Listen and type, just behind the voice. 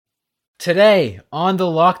Today on the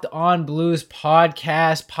Locked On Blues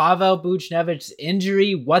podcast, Pavel Buchnevic's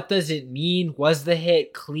injury, what does it mean? Was the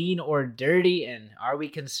hit clean or dirty? And are we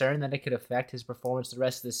concerned that it could affect his performance the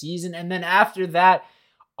rest of the season? And then after that,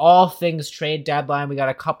 all things trade deadline. We got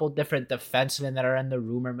a couple different defensemen that are in the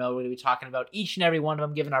rumor mill. We're going to be talking about each and every one of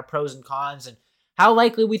them, giving our pros and cons and how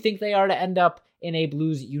likely we think they are to end up in a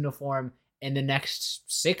Blues uniform in the next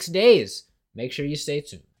 6 days. Make sure you stay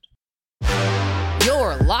tuned.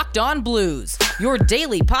 You're Locked On Blues, your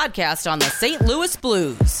daily podcast on the St. Louis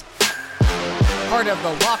Blues. Part of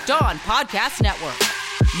the Locked On Podcast Network,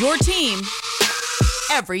 your team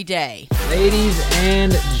every day. Ladies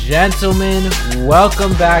and gentlemen,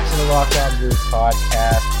 welcome back to the Locked On Blues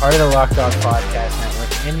podcast, part of the Locked On Podcast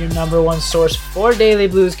Network, and your number one source for daily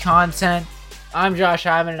Blues content. I'm Josh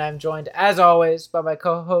Hyman, and I'm joined, as always, by my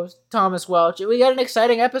co-host, Thomas Welch. We got an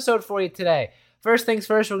exciting episode for you today. First things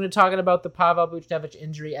first, we're going to be talking about the Pavel Buchnevich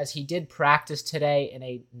injury, as he did practice today in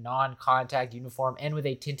a non-contact uniform and with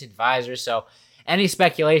a tinted visor, so any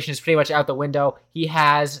speculation is pretty much out the window. He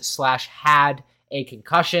had a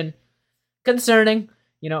concussion. Concerning,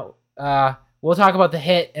 we'll talk about the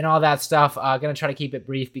hit and all that stuff. Going to try to keep it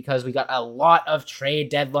brief because we got a lot of trade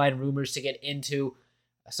deadline rumors to get into,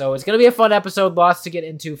 so it's going to be a fun episode, lots to get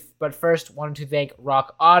into, but first, wanted to thank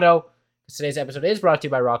Rock Auto. Today's episode is brought to you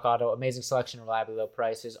by Rock Auto. Amazing selection, reliably low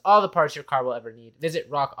prices, all the parts your car will ever need. Visit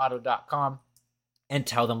rockauto.com and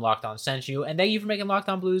tell them Locked On sent you. And thank you for making Locked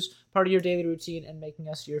On Blues part of your daily routine and making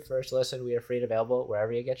us your first listen. We are free and available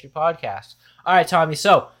wherever you get your podcasts. All right, Tommy.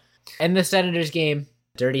 So, in the Senators game,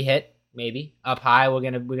 dirty hit, maybe up high. We're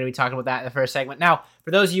gonna be talking about that in the first segment. Now,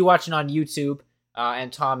 for those of you watching on YouTube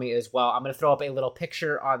and Tommy as well, I'm gonna throw up a little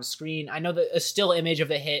picture on screen. I know that a still image of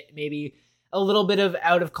the hit, maybe a little bit of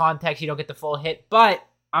out of context, you don't get the full hit, but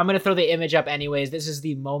I'm going to throw the image up anyways. This is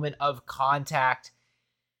the moment of contact.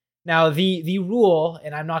 Now, the rule,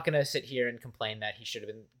 and I'm not going to sit here and complain that he should have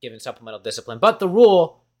been given supplemental discipline, but the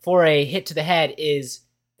rule for a hit to the head is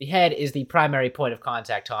the primary point of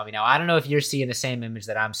contact, Tommy. Now, I don't know if you're seeing the same image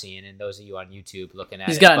that I'm seeing, and those of you on YouTube looking at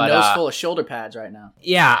it. He's got a nose full of shoulder pads right now.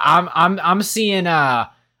 Yeah, I'm seeing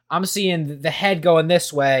the head going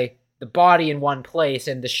this way, the body in one place,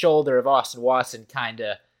 and the shoulder of Austin Watson kind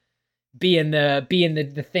of being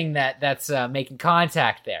the thing that's making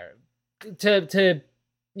contact there. To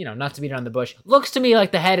not to beat around the bush, looks to me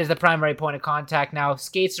like the head is the primary point of contact. Now,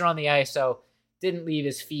 skates are on the ice, so didn't leave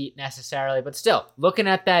his feet necessarily, but still, looking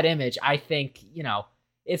at that image, I think,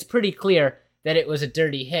 it's pretty clear that it was a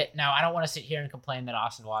dirty hit. Now, I don't want to sit here and complain that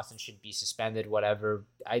Austin Watson should be suspended, whatever.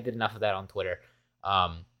 I did enough of that on Twitter.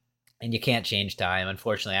 And you can't change time.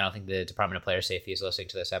 Unfortunately, I don't think the Department of Player Safety is listening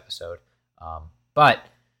to this episode. But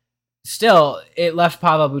still, it left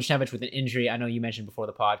Pavel Buchnevich with an injury. I know you mentioned before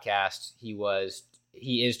the podcast,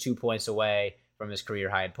 he is 2 points away from his career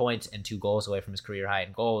high in points and 2 goals away from his career high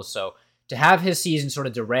in goals. So to have his season sort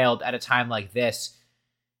of derailed at a time like this,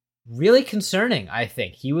 really concerning, I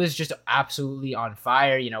think. He was just absolutely on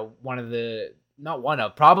fire.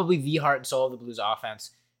 Probably the heart and soul of the Blues offense.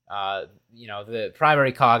 The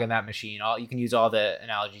primary cog in that machine. You can use all the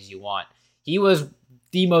analogies you want. He was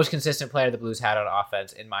the most consistent player the Blues had on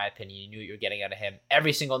offense, in my opinion. You knew what you were getting out of him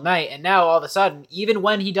every single night. And now, all of a sudden, even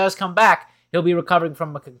when he does come back, he'll be recovering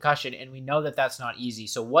from a concussion, and we know that that's not easy.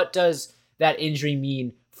 So what does that injury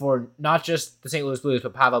mean for not just the St. Louis Blues,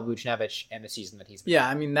 but Pavel Buchnevich and the season that he's been? Yeah,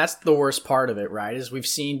 I mean, that's the worst part of it, right? Is we've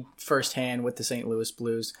seen firsthand with the St. Louis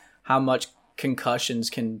Blues how much concussions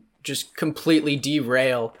can just completely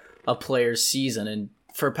derail a player's season. And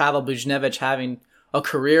for Pavel Buchnevich having a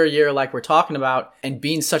career year like we're talking about and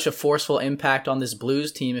being such a forceful impact on this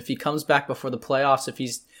Blues team, if he comes back before the playoffs, if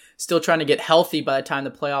he's still trying to get healthy by the time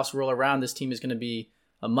the playoffs roll around, this team is going to be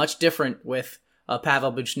much different with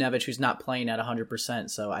Pavel Buchnevich, who's not playing at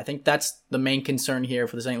 100%. So I think that's the main concern here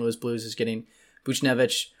for the St. Louis Blues, is getting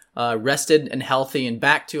Buchnevich rested and healthy and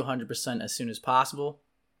back to 100% as soon as possible.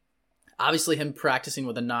 Obviously, him practicing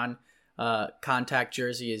with a non-contact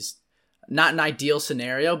jersey is not an ideal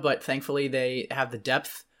scenario, but thankfully they have the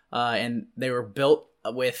depth and they were built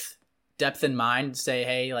with depth in mind. Say,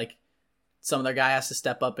 hey, like some of their guy has to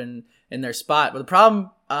step up in their spot. But the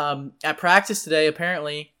problem at practice today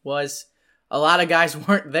apparently was a lot of guys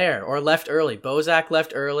weren't there or left early. Bozak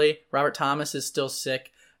left early. Robert Thomas is still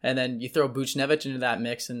sick. And then you throw Buchnevich into that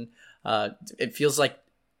mix, and it feels like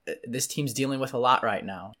this team's dealing with a lot right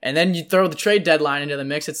now. And then you throw the trade deadline into the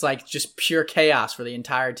mix, it's like just pure chaos for the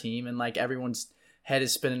entire team, and like everyone's head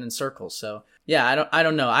is spinning in circles. So yeah, I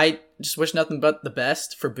don't know. I just wish nothing but the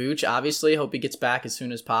best for Buch. Obviously, hope he gets back as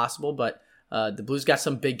soon as possible. But the Blues got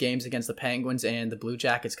some big games against the Penguins and the Blue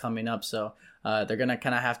Jackets coming up, so they're going to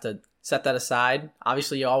kind of have to set that aside.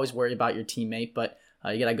 Obviously, you always worry about your teammate, but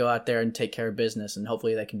you got to go out there and take care of business, and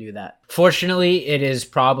hopefully they can do that. Fortunately,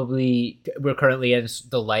 we're currently in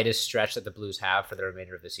the lightest stretch that the Blues have for the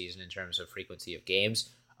remainder of the season in terms of frequency of games.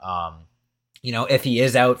 If he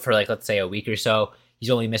is out for let's say a week or so, he's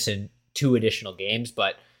only missing 2 additional games,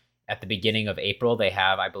 but at the beginning of April, they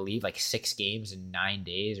have, I believe, 6 games in 9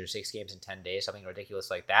 days or 6 games in 10 days, something ridiculous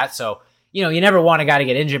like that. So, you never want a guy to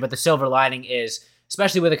get injured, but the silver lining is,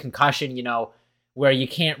 especially with a concussion, where you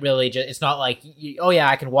can't really it's not like,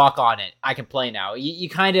 I can walk on it, I can play now. You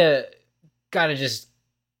kind of got to just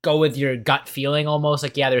go with your gut feeling almost.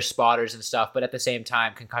 There's spotters and stuff, but at the same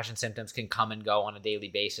time, concussion symptoms can come and go on a daily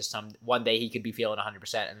basis. One day he could be feeling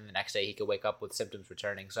 100%, and then the next day he could wake up with symptoms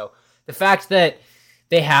returning. So the fact that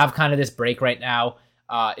they have kind of this break right now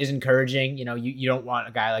is encouraging. You don't want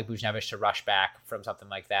a guy like Buchnevich to rush back from something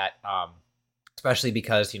like that, especially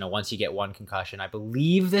because, once you get one concussion, I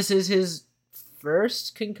believe this is his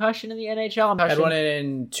first concussion in the NHL. Had one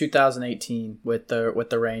in 2018 with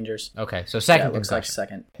the Rangers. Okay, so second concussion. Looks like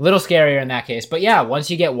second. A little scarier in that case. But yeah, once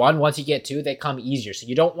you get one, once you get 2, they come easier. So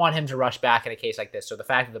you don't want him to rush back in a case like this. So the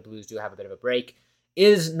fact that the Blues do have a bit of a break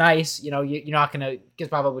is nice. You're not going to... Because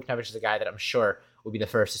Pavel Buchnevich is a guy that I'm sure will be the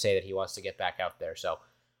first to say that he wants to get back out there. So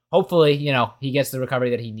hopefully, he gets the recovery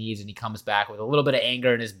that he needs and he comes back with a little bit of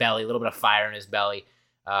anger in his belly, a little bit of fire in his belly.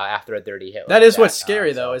 After a dirty hit. That is what's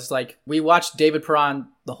scary, though, is we watched David Perron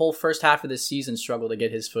the whole first half of this season struggle to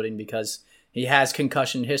get his footing because he has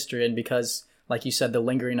concussion history and because, like you said, the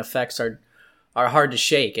lingering effects are hard to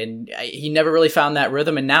shake. And he never really found that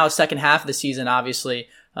rhythm. And now, second half of the season, obviously,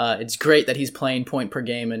 it's great that he's playing point per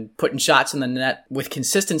game and putting shots in the net with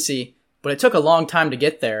consistency. But it took a long time to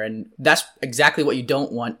get there, and that's exactly what you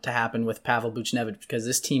don't want to happen with Pavel Buchnevich because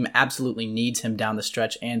this team absolutely needs him down the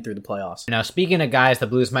stretch and through the playoffs. Now, speaking of guys the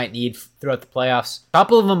Blues might need throughout the playoffs, a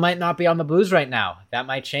couple of them might not be on the Blues right now. That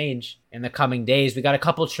might change in the coming days. We got a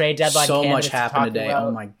couple trade deadline so candidates much happened today. About.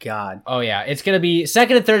 Oh, my God. Oh, yeah. It's going to be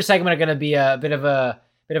second and third segment are going to be a bit of a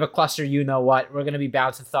cluster, what. We're going to be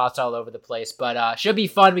bouncing thoughts all over the place, but should be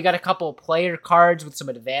fun. We got a couple player cards with some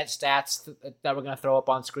advanced stats that we're going to throw up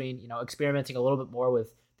on screen, experimenting a little bit more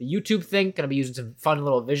with the YouTube thing. Going to be using some fun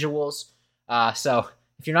little visuals. So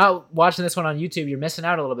if you're not watching this one on YouTube, you're missing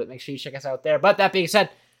out a little bit. Make sure you check us out there. But that being said,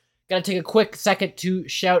 got to take a quick second to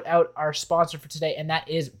shout out our sponsor for today, and that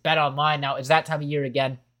is BetOnline. Now, it's that time of year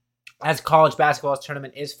again, as college basketball's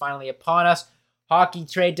tournament is finally upon us. Hockey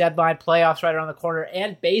trade deadline, playoffs right around the corner,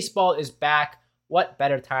 and baseball is back. What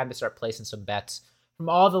better time to start placing some bets? From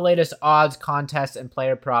all the latest odds, contests, and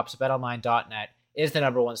player props, BetOnline.net is the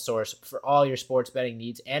number one source for all your sports betting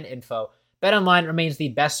needs and info. BetOnline remains the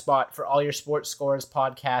best spot for all your sports scores,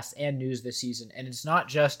 podcasts, and news this season. And it's not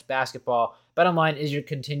just basketball. BetOnline is your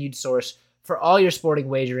continued source for all your sporting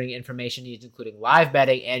wagering information needs, including live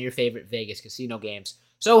betting and your favorite Vegas casino games.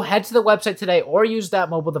 So head to the website today or use that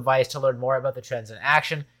mobile device to learn more about the trends in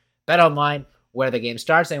action. BetOnline, where the game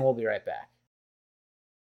starts, and we'll be right back.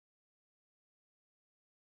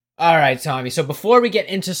 All right, Tommy. So before we get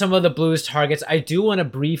into some of the Blues targets, I do want to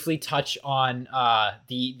briefly touch on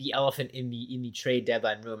the elephant in the trade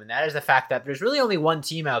deadline room, and that is the fact that there's really only one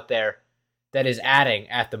team out there that is adding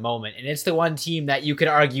at the moment, and it's the one team that you could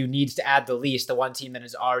argue needs to add the least, the one team that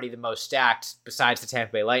is already the most stacked besides the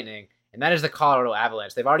Tampa Bay Lightning, and that is the Colorado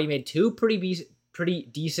Avalanche. They've already made 2 pretty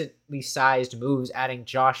decently sized moves, adding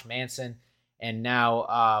Josh Manson and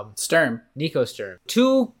now Nico Sturm.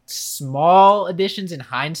 2 small additions in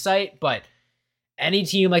hindsight, but any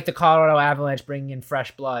team like the Colorado Avalanche bringing in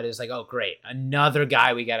fresh blood is like, oh, great, another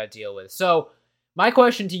guy we got to deal with. So my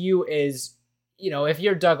question to you is, if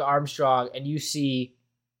you're Doug Armstrong and you see,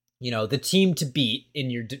 the team to beat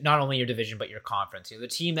in your, not only your division, but your conference, the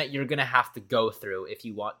team that you're going to have to go through if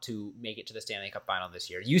you want to make it to the Stanley Cup final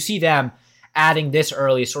this year, you see them adding this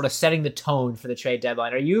early, sort of setting the tone for the trade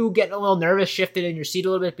deadline. Are you getting a little nervous, shifted in your seat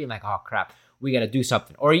a little bit, being like, oh crap, we got to do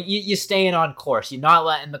something? Or you staying on course? You're not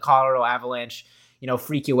letting the Colorado Avalanche,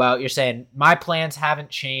 freak you out. You're saying, my plans haven't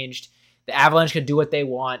changed. The Avalanche can do what they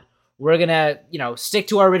want. We're going to, stick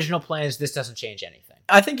to our original plans. This doesn't change anything.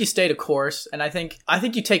 I think you stay the course, and I think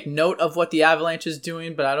you take note of what the Avalanche is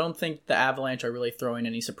doing, but I don't think the Avalanche are really throwing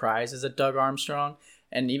any surprises at Doug Armstrong.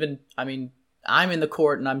 And even, I'm in the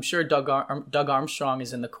court, and I'm sure Doug Armstrong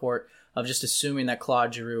is in the court of just assuming that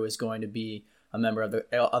Claude Giroux is going to be a member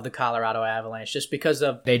of the Colorado Avalanche, just because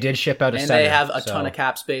of they did ship out a center, and they have a ton of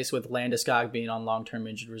cap space with Landeskog being on long-term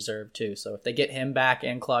injured reserve too. So if they get him back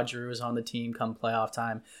and Claude Giroux is on the team come playoff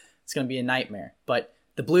time, it's going to be a nightmare. But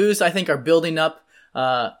the Blues, I think, are building up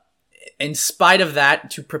in spite of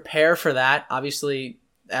that to prepare for that. Obviously,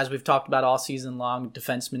 as we've talked about all season long,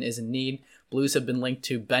 defenseman is in need. Blues have been linked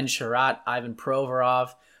to Ben Sherratt, Ivan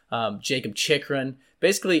Provorov, Jacob Chikrin,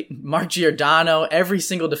 basically Mark Giordano, every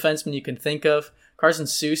single defenseman you can think of, Carson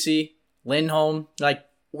Soucy, Lindholm. Like,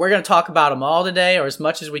 we're going to talk about them all today, or as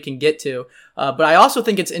much as we can get to. But I also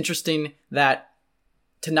think it's interesting that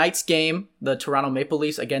tonight's game, the Toronto Maple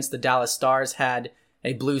Leafs against the Dallas Stars, had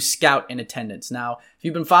a Blues scout in attendance. Now, if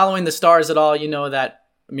you've been following the Stars at all, you know that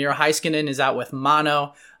Miro Heiskanen is out with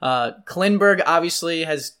mono. Klingberg obviously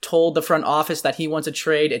has told the front office that he wants a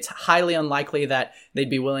trade. It's highly unlikely that they'd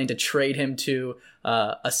be willing to trade him to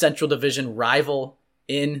a Central Division rival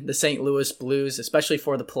in the St. Louis Blues, especially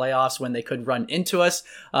for the playoffs when they could run into us.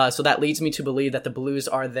 So that leads me to believe that the Blues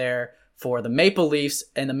are there for the Maple Leafs,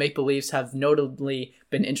 and the Maple Leafs have notably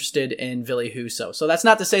been interested in Ville Husso. So that's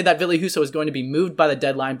not to say that Ville Husso is going to be moved by the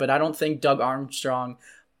deadline, but I don't think Doug Armstrong,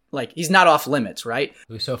 like, he's not off limits, right?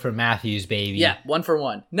 Husso for Matthews, baby. Yeah,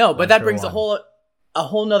 1-for-1. No, but that brings a whole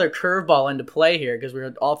nother curveball into play here, because we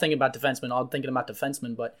were all thinking about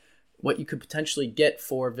defensemen, but what you could potentially get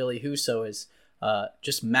for Ville Husso is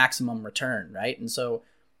just maximum return, right? And so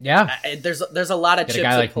yeah, there's a lot of get chips a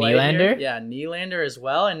guy at like play Nylander. here. Yeah, Nylander as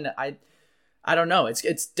well, and I don't know.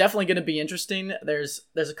 It's definitely going to be interesting. There's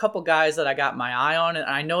a couple guys that I got my eye on, and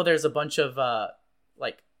I know there's a bunch of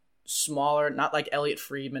like smaller, not like Elliot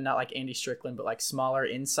Friedman, not like Andy Strickland, but like smaller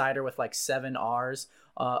insider with like 7 R's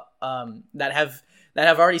that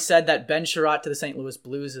have already said that Ben Sherratt to the St. Louis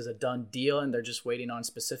Blues is a done deal, and they're just waiting on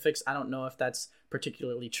specifics. I don't know if that's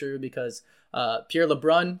particularly true, because Pierre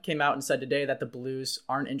LeBrun came out and said today that the Blues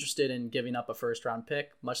aren't interested in giving up a first-round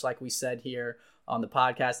pick, much like we said here on the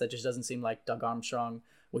podcast. That just doesn't seem like Doug Armstrong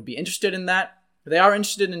would be interested in that. They are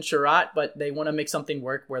interested in Sherratt, but they want to make something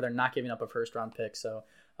work where they're not giving up a first-round pick. So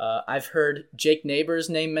I've heard Jake Neighbors'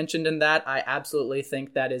 name mentioned in that. I absolutely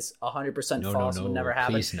think that is 100% false. Would never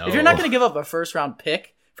happen. Please, no. If you're not going to give up a first-round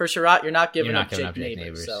pick for Sherratt, you're not giving up Jake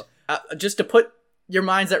Neighbors. So just to put your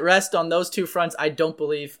minds at rest on those two fronts, I don't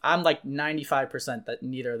believe, I'm like 95% that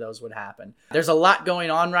neither of those would happen. There's a lot going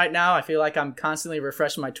on right now. I feel like I'm constantly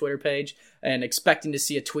refreshing my Twitter page and expecting to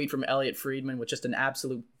see a tweet from Elliot Friedman with just an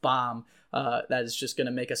absolute bomb that is just going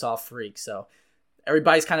to make us all freak. So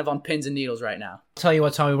everybody's kind of on pins and needles right now. Tell you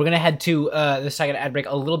what, Tommy, we're going to head to the second ad break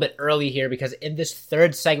a little bit early here, because in this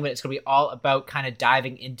third segment, it's going to be all about kind of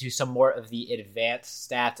diving into some more of the advanced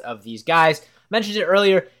stats of these guys. Mentioned it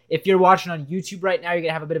earlier. If you're watching on YouTube right now, you're going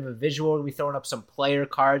to have a bit of a visual. We'll be throwing up some player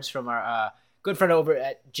cards from our good friend over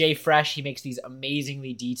at Jay Fresh. He makes these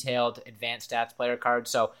amazingly detailed advanced stats player cards.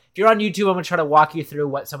 So if you're on YouTube, I'm going to try to walk you through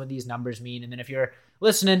what some of these numbers mean. And then if you're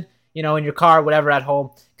listening, you know, in your car, whatever, at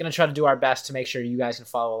home, going to try to do our best to make sure you guys can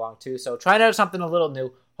follow along too. So trying out something a little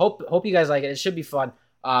new. Hope you guys like it. It should be fun.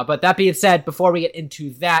 But that being said, before we get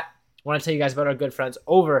into that, I want to tell you guys about our good friends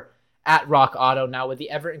over at Rock Auto. Now, with the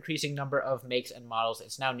ever-increasing number of makes and models,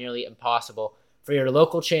 it's now nearly impossible for your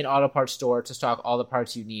local chain auto parts store to stock all the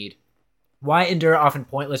parts you need. Why endure often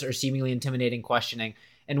pointless or seemingly intimidating questioning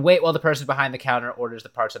and wait while the person behind the counter orders the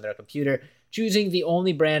parts on their computer, choosing the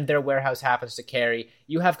only brand their warehouse happens to carry?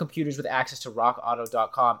 You have computers with access to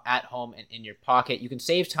rockauto.com at home and in your pocket. You can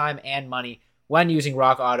save time and money when using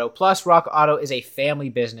Rock Auto. Plus, Rock Auto is a family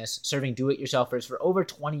business serving do-it-yourselfers for over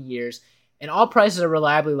 20 years. And all prices are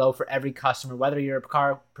reliably low for every customer, whether you're a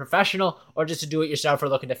car professional or just a do-it-yourselfer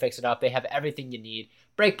looking to fix it up. They have everything you need.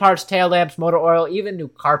 Brake parts, tail lamps, motor oil, even new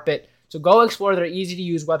carpet. So go explore their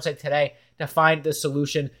easy-to-use website today to find the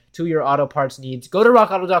solution to your auto parts needs. Go to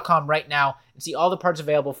rockauto.com right now and see all the parts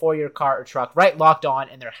available for your car or truck, right locked on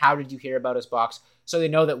in their How Did You Hear About Us box, so they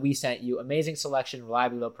know that we sent you. Amazing selection,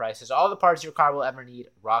 reliably low prices, all the parts your car will ever need.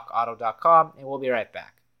 rockauto.com, and we'll be right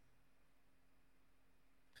back.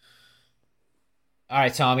 All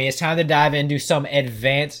right, Tommy, it's time to dive into some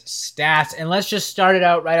advanced stats. And let's just start it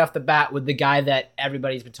out right off the bat with the guy that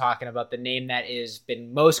everybody's been talking about, the name that has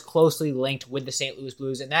been most closely linked with the St. Louis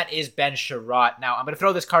Blues, and that is Ben Sherratt. Now, I'm going to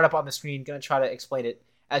throw this card up on the screen, going to try to explain it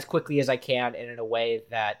as quickly as I can and in a way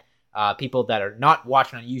that people that are not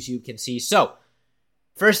watching on YouTube can see. So,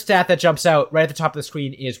 first stat that jumps out right at the top of the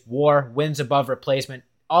screen is WAR, wins above replacement.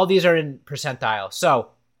 All these are in percentile.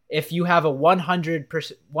 So, if you have a 100th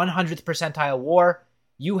percentile WAR,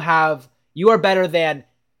 you are better than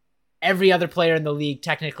every other player in the league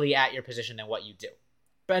technically at your position than what you do.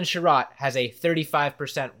 Ben Sherratt has a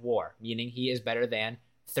 35% WAR, meaning he is better than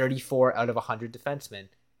 34 out of 100 defensemen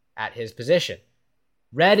at his position.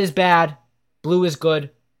 Red is bad, blue is good.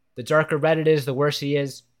 The darker red it is, the worse he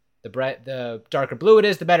is. The darker blue it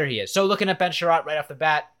is, the better he is. So looking at Ben Sherratt right off the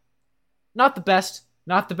bat, not the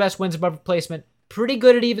best wins above replacement. Pretty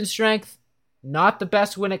good at even strength, Not the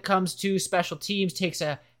best when it comes to special teams, takes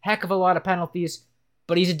a heck of a lot of penalties,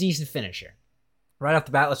 but he's a decent finisher. Right off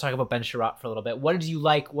the bat, let's talk about Ben Sherratt for a little bit. What did you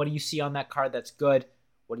like? What do you see on that card that's good?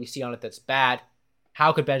 What do you see on it that's bad?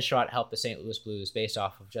 How could Ben Sherratt help the St. Louis Blues based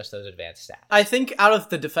off of just those advanced stats? I think out of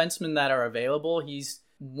the defensemen that are available, he's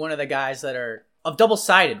one of the guys that are of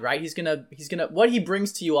double-sided, right? He's gonna what he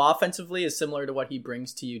brings to you offensively is similar to what he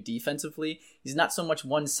brings to you defensively. He's not so much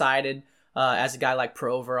one-sided as a guy like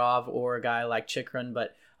Provorov or a guy like Chychrun,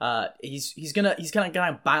 but he's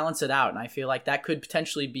gonna balance it out, and I feel like that could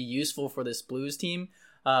potentially be useful for this Blues team.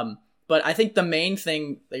 But I think the main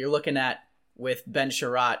thing that you're looking at with Ben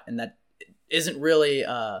Sherratt, and that isn't really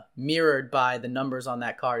mirrored by the numbers on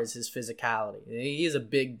that card, is his physicality. He's a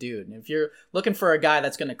big dude, and if you're looking for a guy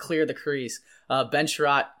that's going to clear the crease, Ben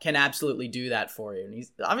Sherratt can absolutely do that for you. And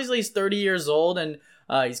he's 30 years old, and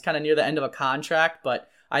he's kind of near the end of a contract, but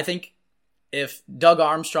I think if Doug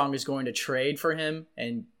Armstrong is going to trade for him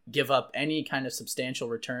and give up any kind of substantial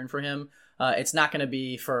return for him, it's not going to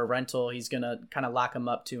be for a rental. He's going to kind of lock him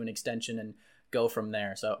up to an extension and go from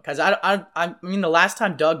there. So, because I mean, the last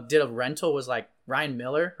time Doug did a rental was like Ryan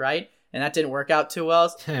Miller, right? And that didn't work out too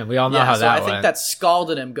well. We all know how that went. I think that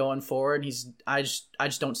scalded him going forward. I just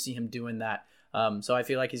don't see him doing that. So I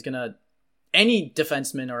feel like he's gonna, any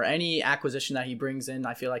defenseman or any acquisition that he brings in,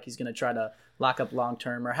 I feel like he's gonna try to lock up long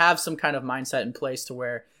term or have some kind of mindset in place to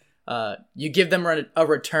where you give them a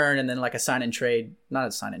return and then like a sign and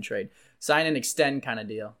extend kind of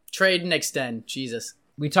deal. Trade and extend. Jesus.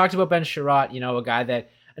 We talked about Ben Sherratt, a guy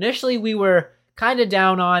that initially we were kind of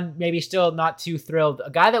down on, maybe still not too thrilled.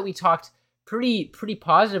 A guy that we talked pretty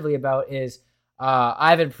positively about is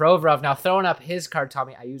Ivan Provorov. Now, throwing up his card,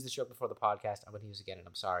 Tommy, I used this joke before the podcast. I'm going to use it again, and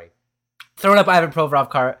I'm sorry. Throwing up Ivan Provorov's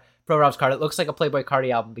card, it looks like a Playboi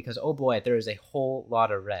Carti album because, oh boy, there is a whole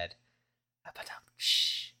lot of red.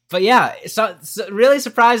 But yeah, so really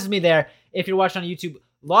surprises me there if you're watching on YouTube.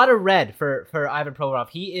 A lot of red for Ivan Provorov.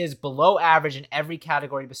 He is below average in every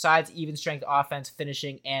category besides even strength offense,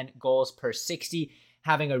 finishing, and goals per 60.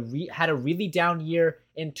 Having had a really down year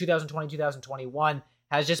in 2020, 2021.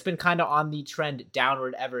 Has just been kind of on the trend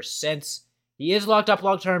downward ever since. He is locked up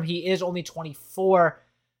long term. He is only 24,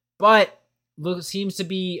 but seems to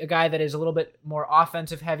be a guy that is a little bit more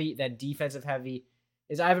offensive heavy than defensive heavy.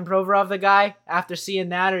 Is Ivan Provorov the guy after seeing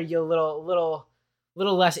that, or are you a little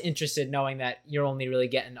less interested knowing that you're only really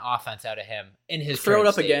getting offense out of him in his throw it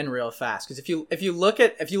up again real fast? Because if you look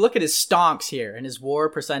at his stonks here and his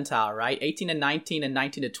WAR percentile, right, 18 and 19 and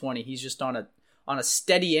 19 to 20, he's just on a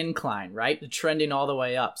steady incline, right, trending all the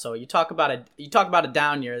way up. So you talk about a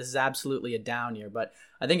down year. This is absolutely a down year, but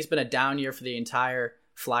I think it's been a down year for the entire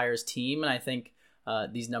Flyers team, and I think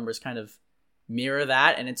these numbers kind of mirror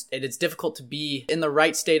that. And it's difficult to be in the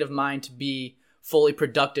right state of mind to be fully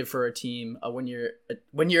productive for a team when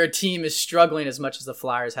your team is struggling as much as the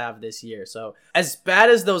Flyers have this year. So as bad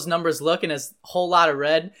as those numbers look and as a whole lot of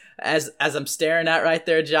red as I'm staring at right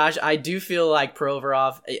there, Josh, I do feel like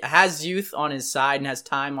Provorov has youth on his side and has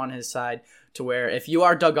time on his side to where if you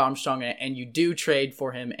are Doug Armstrong and you do trade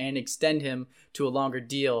for him and extend him to a longer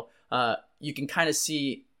deal, you can kind of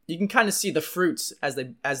see the fruits as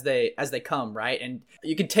they come, right? And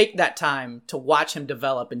you can take that time to watch him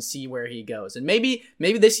develop and see where he goes. And maybe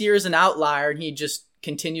this year is an outlier and he just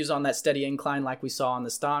continues on that steady incline like we saw on the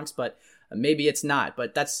Stonks, but maybe it's not.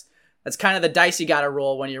 But that's kind of the dice you got to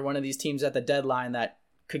roll when you're one of these teams at the deadline that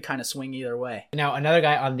could kind of swing either way. Now, another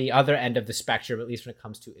guy on the other end of the spectrum, at least when it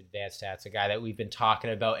comes to advanced stats, a guy that we've been talking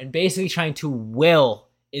about and basically trying to will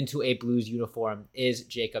into a Blues uniform is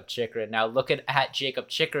Jakob Chychrun. Now, looking at Jakob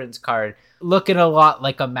Chychrun's card, looking a lot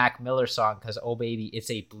like a Mac Miller song because, oh baby, it's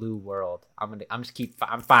a blue world. I'm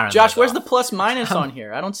firing. Josh, where's the plus minus on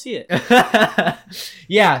here? I don't see it.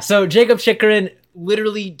 Yeah, so Jakob Chychrun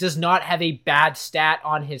literally does not have a bad stat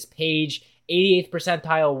on his page. 88th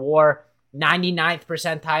percentile WAR, 99th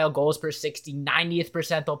percentile goals per 60, 90th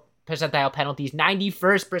percentile penalties,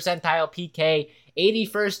 91st percentile PK,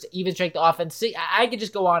 81st even strength offense. See, I could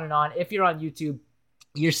just go on and on. If you're on YouTube,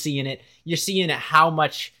 you're seeing it. You're seeing how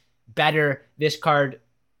much better this card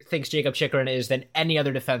thinks Jakob Chychrun is than any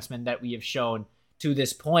other defenseman that we have shown to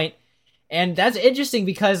this point. And that's interesting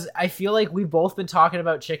because I feel like we've both been talking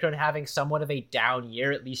about Chychrun having somewhat of a down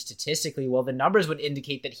year, at least statistically. Well, the numbers would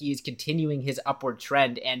indicate that he is continuing his upward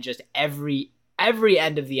trend, and just every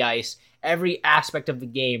end of the ice, every aspect of the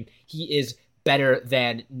game, he is better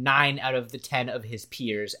than 9 out of the 10 of his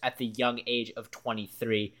peers at the young age of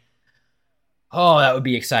 23. Oh, that would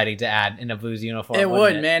be exciting to add in a Blues uniform. It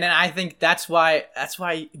would, man, and I think that's why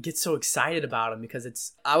I get so excited about him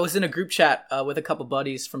because I was in a group chat with a couple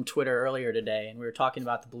buddies from Twitter earlier today, and we were talking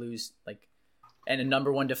about the Blues like and a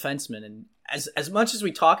number one defenseman. And as much as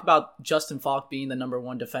we talk about Justin Falk being the number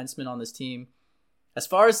one defenseman on this team, as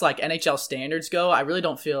far as like NHL standards go, I really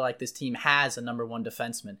don't feel like this team has a number one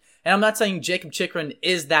defenseman. And I'm not saying Jakob Chychrun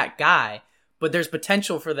is that guy, but there's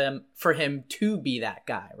potential for him to be that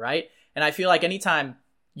guy, right? And I feel like anytime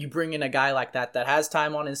you bring in a guy like that has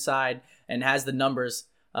time on his side and has the numbers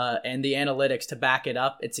and the analytics to back it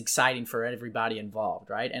up, it's exciting for everybody involved,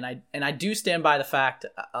 right? And I do stand by the fact,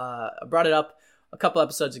 I brought it up a couple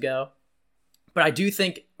episodes ago, but I do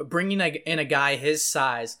think bringing in a guy his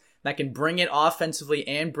size that can bring it offensively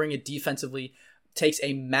and bring it defensively takes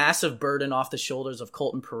a massive burden off the shoulders of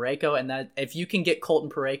Colton Parayko. And that if you can get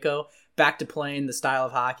Colton Parayko back to playing the style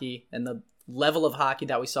of hockey and the level of hockey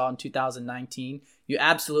that we saw in 2019, you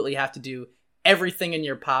absolutely have to do everything in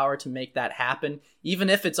your power to make that happen. Even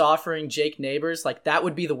if it's offering Jake Neighbors, like that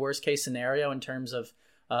would be the worst case scenario in terms of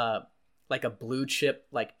like a blue chip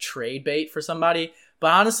like trade bait for somebody.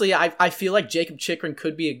 But honestly, I feel like Jakob Chychrun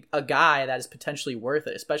could be a guy that is potentially worth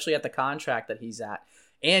it, especially at the contract that he's at,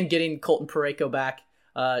 and getting Colton Parayko back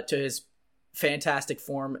to his fantastic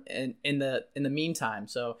form in the meantime.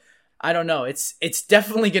 So I don't know. It's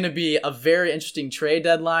definitely going to be a very interesting trade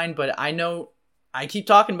deadline. But I know I keep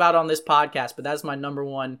talking about it on this podcast, but that's my number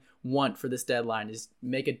one want for this deadline is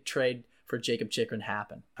make a trade for Jakob Chychrun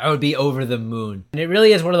happen. I would be over the moon. And it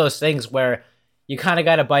really is one of those things where you kind of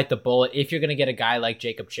got to bite the bullet. If you're going to get a guy like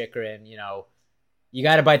Jakob Chychrun, you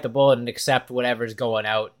got to bite the bullet and accept whatever's going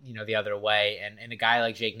out, the other way. And a guy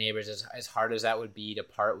like Jake Neighbors, as hard as that would be to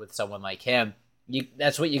part with someone like him,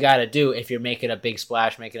 that's what you got to do if you're making a big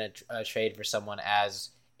splash, making a trade for someone as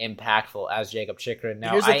impactful as Jakob Chychrun.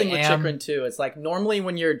 Now, here's the thing with Chychrun too. It's like normally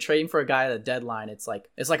when you're trading for a guy at the deadline, it's like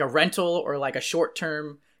a rental or like a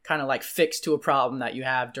short-term kind of like fix to a problem that you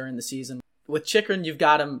have during the season. With Chychrun, you've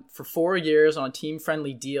got him for 4 years on a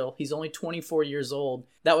team-friendly deal. He's only 24 years old.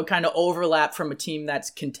 That would kind of overlap from a team that's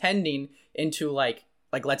contending into like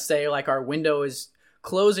let's say like our window is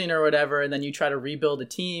closing or whatever, and then you try to rebuild a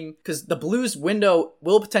team because the Blues window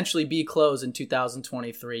will potentially be closed in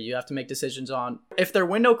 2023. You have to make decisions on if their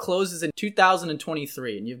window closes in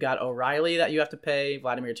 2023 and you've got O'Reilly that you have to pay,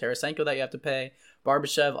 Vladimir Tarasenko that you have to pay,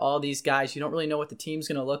 Barbashev, all these guys. You don't really know what the team's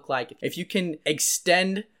going to look like. If you can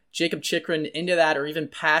extend Jakob Chychrun into that or even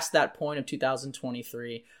past that point of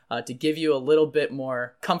 2023 to give you a little bit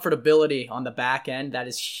more comfortability on the back end, that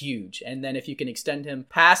is huge. And then if you can extend him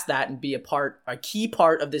past that and be a key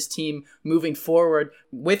part of this team moving forward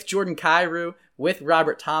with Jordan Kyrou, with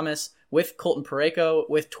Robert Thomas, with Colton Parayko,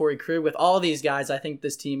 with Torrey Krug, with all these guys, I think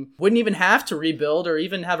this team wouldn't even have to rebuild or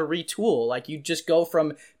even have a retool. Like you just go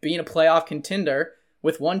from being a playoff contender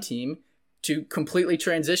with one team to completely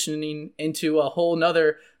transitioning into a whole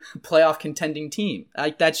nother playoff contending team.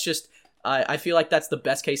 Like that's just, I feel like that's the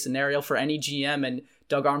best case scenario for any GM, and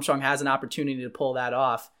Doug Armstrong has an opportunity to pull that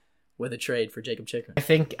off with a trade for Jakob Chychrun. I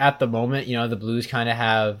think at the moment, the Blues kind of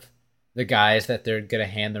have the guys that they're going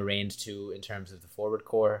to hand the reins to in terms of the forward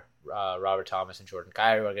core. Robert Thomas and Jordan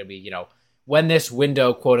Kyrou are going to be, when this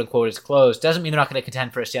window, quote unquote, is closed, doesn't mean they're not going to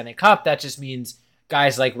contend for a Stanley Cup. That just means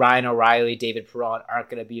guys like Ryan O'Reilly, David Perron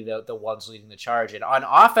aren't going to be the ones leading the charge. And on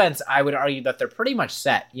offense, I would argue that they're pretty much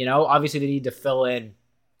set. Obviously they need to fill in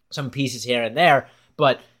some pieces here and there.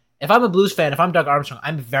 But if I'm a Blues fan, if I'm Doug Armstrong,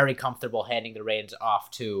 I'm very comfortable handing the reins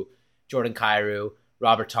off to Jordan Kyrou,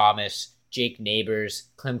 Robert Thomas, Jake Neighbors,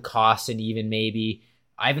 Klim Kostin even maybe,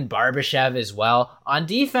 Ivan Barbashev as well. On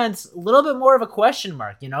defense, a little bit more of a question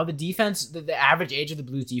mark. The defense, the average age of the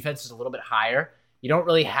Blues defense is a little bit higher. You don't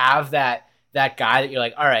really have that guy that you're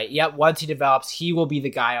like, all right, yep, once he develops, he will be the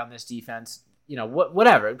guy on this defense.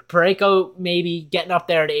 Whatever. Parayko maybe getting up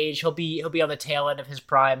there in age, he'll be on the tail end of his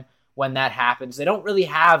prime when that happens. They don't really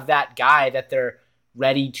have that guy that they're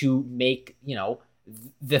ready to make,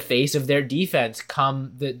 the face of their defense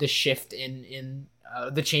come the shift in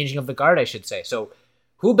the changing of the guard, I should say. So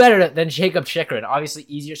who better than Jakob Chychrun? Obviously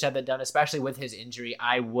easier said than done, especially with his injury.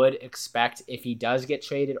 I would expect if he does get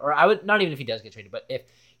traded, or I would not even if he does get traded, but if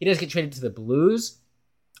he does get traded to the Blues,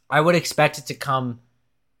 I would expect it to come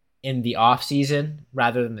in the offseason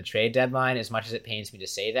rather than the trade deadline, as much as it pains me to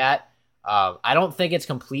say that. I don't think it's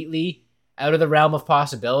completely out of the realm of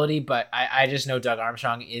possibility, but I just know Doug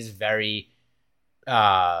Armstrong is very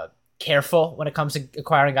careful when it comes to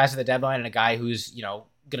acquiring guys at the deadline, and a guy who's, going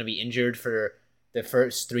to be injured for the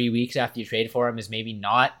first 3 weeks after you trade for him is maybe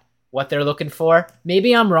not what they're looking for.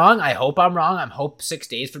 Maybe I'm wrong. I hope I'm wrong. I hope 6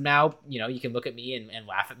 days from now, you can look at me and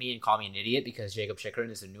laugh at me and call me an idiot because Jakob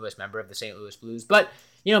Chychrun is the newest member of the St. Louis Blues. But,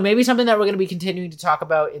 maybe something that we're going to be continuing to talk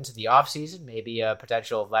about into the offseason. Maybe a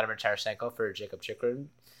potential Vladimir Tarasenko for Jakob Chychrun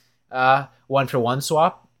 1-for-1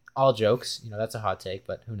 swap. All jokes. That's a hot take,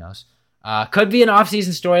 but who knows? Could be an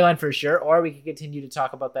off-season storyline for sure, or we could continue to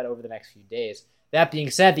talk about that over the next few days. That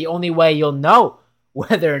being said, the only way you'll know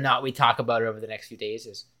whether or not we talk about it over the next few days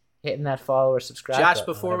is hitting that follow or subscribe Josh,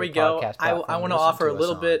 button, before we go, I want to offer a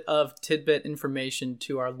little on. bit of tidbit information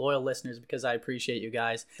to our loyal listeners because I appreciate you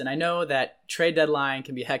guys. And I know that trade deadline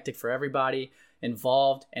can be hectic for everybody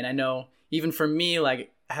involved. And I know even for me,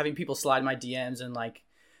 like having people slide my DMs and like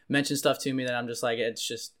mention stuff to me that I'm just like, it's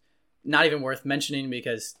just not even worth mentioning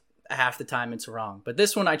because half the time it's wrong. But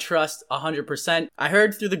this one I trust 100%. I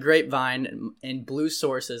heard through the grapevine and Blues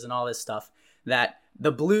sources and all this stuff that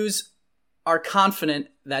the Blues are confident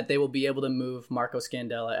that they will be able to move Marco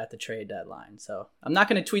Scandella at the trade deadline. So I'm not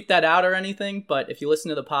going to tweet that out or anything, but if you listen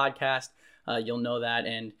to the podcast, you'll know that.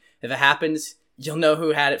 And if it happens, you'll know who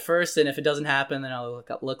had it first. And if it doesn't happen, then I'll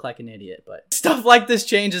look like an idiot. But stuff like this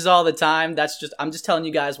changes all the time. I'm just telling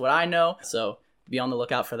you guys what I know. So be on the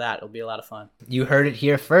lookout for that. It'll be a lot of fun. You heard it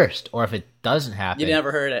here first, or if it doesn't happen, you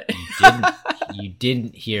never heard it. You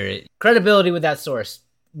didn't hear it. Credibility with that source.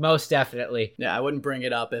 Most definitely. Yeah, I wouldn't bring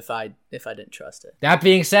it up if I didn't trust it. That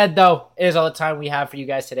being said, though, it is all the time we have for you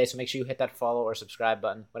guys today, so make sure you hit that follow or subscribe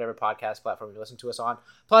button, whatever podcast platform you listen to us on.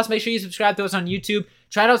 Plus, make sure you subscribe to us on YouTube.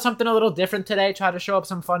 Tried out something a little different today. Tried to show up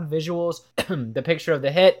some fun visuals, the picture of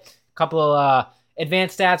the hit, a couple of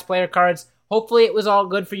advanced stats, player cards. Hopefully it was all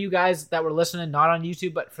good for you guys that were listening, not on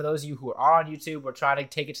YouTube, but for those of you who are on YouTube, we're trying to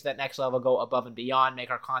take it to that next level, go above and beyond,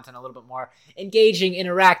 make our content a little bit more engaging,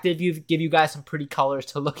 interactive, give you guys some pretty colors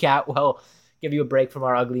to look at. We'll give you a break from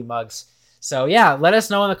our ugly mugs. So yeah, let us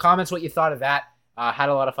know in the comments what you thought of that. Had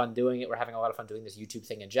a lot of fun doing it. We're having a lot of fun doing this YouTube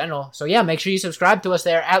thing in general. So yeah, make sure you subscribe to us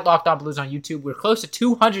there at Locked On Blues on YouTube. We're close to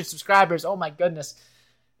 200 subscribers. Oh my goodness.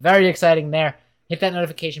 Very exciting there. Hit that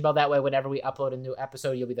notification bell. That way, whenever we upload a new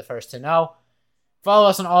episode, you'll be the first to know. Follow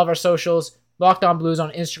us on all of our socials. Locked On Blues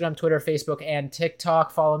on Instagram, Twitter, Facebook, and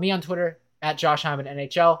TikTok. Follow me on Twitter at Josh Hyman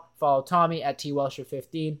NHL. Follow Tommy at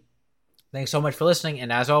TWelsher15. Thanks so much for listening.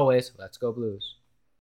 And as always, let's go Blues.